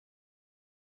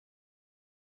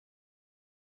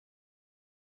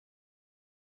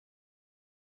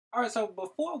Alright, so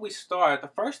before we start, the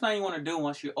first thing you want to do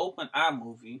once you open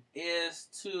iMovie is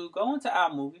to go into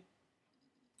iMovie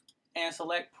and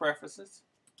select Preferences.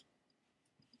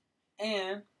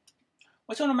 And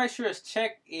what you want to make sure is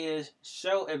checked is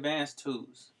Show Advanced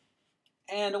Tools.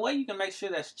 And the way you can make sure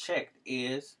that's checked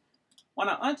is when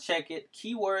I uncheck it,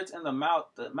 keywords in the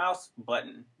mouse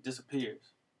button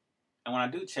disappears. And when I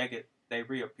do check it, they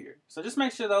reappear. So just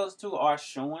make sure those two are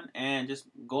showing and just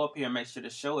go up here and make sure the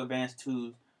Show Advanced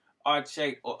Tools are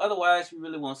checked, or otherwise you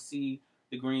really won't see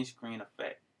the green screen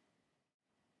effect.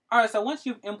 Alright, so once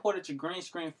you've imported your green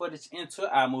screen footage into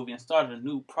iMovie and started a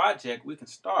new project, we can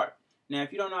start. Now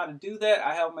if you don't know how to do that,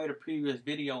 I have made a previous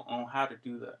video on how to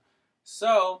do that.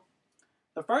 So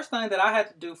the first thing that I had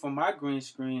to do for my green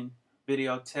screen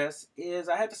video test is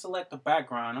I had to select the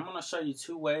background. I'm going to show you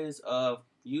two ways of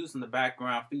using the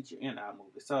background feature in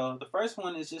iMovie. So the first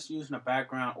one is just using a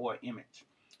background or image.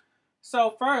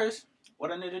 So first,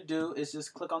 what I need to do is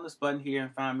just click on this button here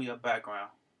and find me a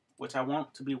background, which I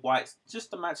want to be white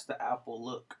just to match the Apple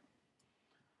look.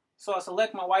 So I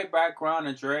select my white background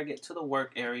and drag it to the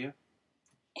work area.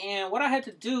 And what I had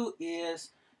to do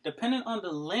is, depending on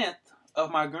the length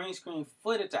of my green screen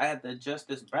footage, I had to adjust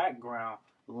this background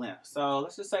length. So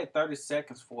let's just say 30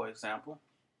 seconds, for example.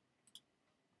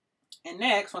 And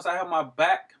next, once I have my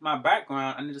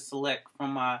background, I need to select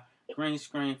from my green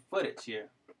screen footage here.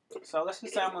 So let's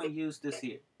just say I'm going to use this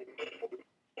here.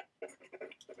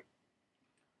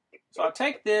 So I'll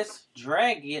take this,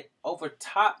 drag it over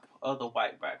top of the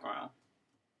white background.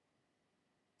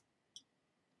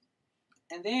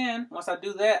 And then once I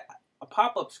do that, a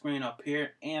pop-up screen up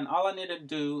here, and all I need to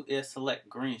do is select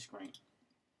green screen.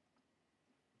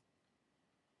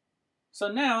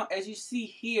 So now, as you see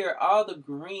here, all the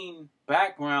green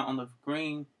background on the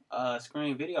green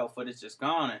screen video footage is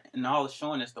gone, and all it's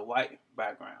showing is the white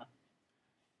background.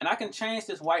 And I can change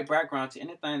this white background to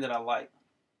anything that I like.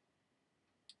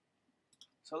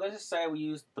 So let's just say we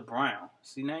use the brown.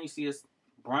 See, now you see it's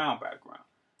brown background.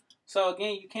 So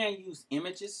again, you can use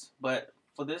images, but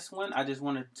for this one, I just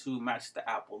wanted to match the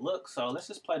Apple look. So let's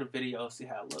just play the video and see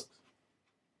how it looks.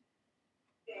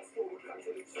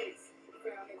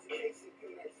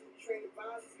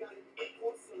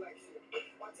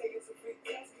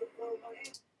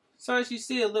 So as you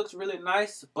see, it looks really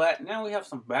nice, but now we have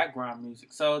some background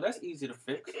music. So that's easy to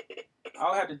fix.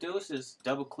 All I have to do is just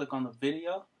double click on the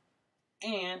video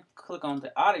and click on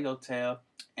the audio tab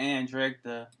and drag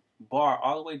the bar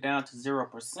all the way down to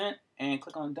 0% and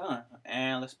click on done.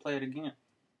 And let's play it again.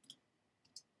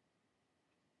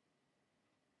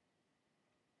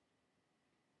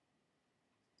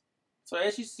 So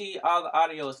as you see, all the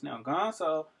audio is now gone.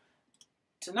 So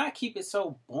to not keep it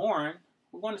so boring,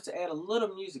 we wanted to add a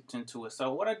little music into it.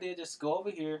 So what I did, just go over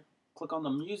here, click on the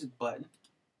music button,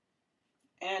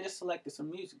 and just selected some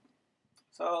music.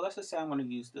 So let's just say I'm going to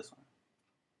use this one.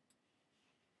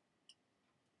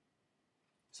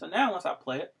 So now once I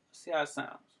play it, let's see how it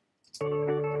sounds.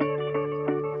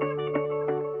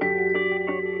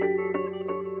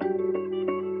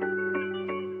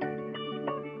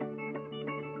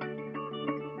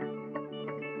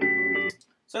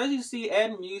 So as you see,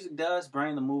 adding music does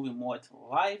bring the movie more to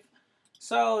life.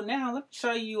 So now let's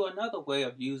show you another way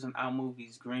of using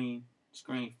iMovie's green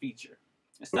screen feature.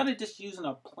 Instead of just using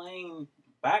a plain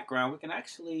background, we can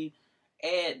actually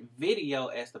add video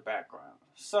as the background.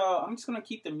 So I'm just going to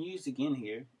keep the music in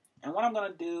here. And what I'm going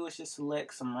to do is just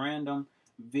select some random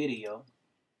video.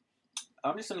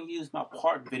 I'm just going to use my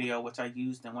park video, which I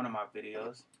used in one of my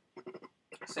videos.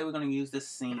 Say we're going to use this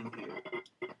scene here.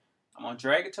 I'm going to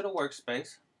drag it to the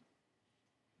workspace.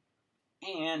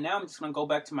 And now I'm just going to go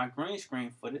back to my green screen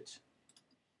footage.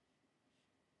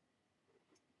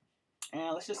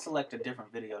 And let's just select a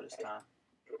different video this time.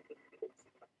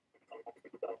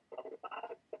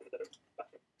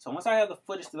 So once I have the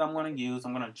footage that I'm going to use,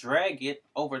 I'm going to drag it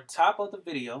over top of the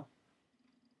video.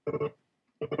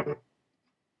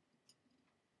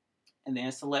 And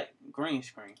then select green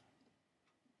screen.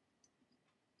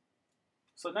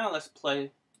 So now let's play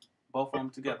both of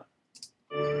them together.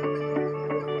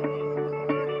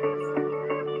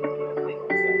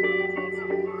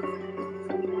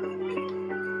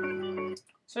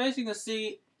 So as you can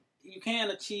see, you can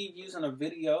achieve using a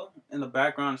video in the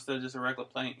background instead of just a regular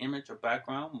plain image or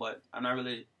background, but I'm not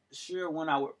really sure when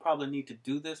I would probably need to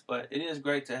do this, but it is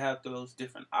great to have those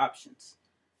different options.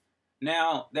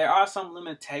 Now, there are some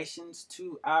limitations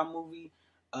to iMovie.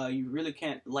 You really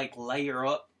can't like layer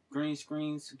up green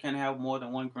screens. You can't have more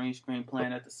than one green screen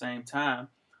playing at the same time.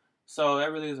 So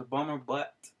that really is a bummer,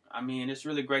 but I mean, it's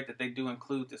really great that they do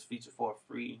include this feature for a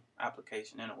free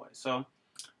application anyway. So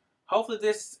hopefully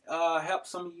this helps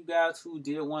some of you guys who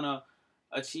did want to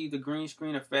achieve the green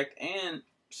screen effect and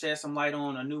shed some light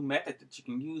on a new method that you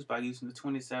can use by using the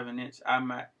 27-inch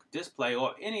iMac display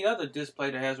or any other display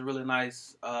that has a really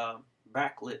nice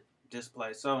backlit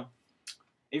display. So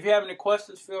if you have any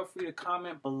questions, feel free to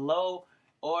comment below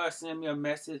or send me a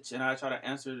message and I'll try to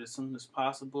answer it as soon as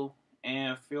possible.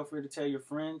 And feel free to tell your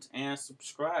friends and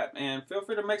subscribe. And feel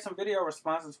free to make some video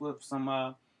responses with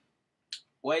some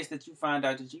ways that you find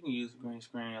out that you can use green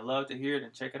screen. I'd love to hear it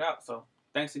and check it out. So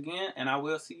thanks again, and I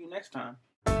will see you next time.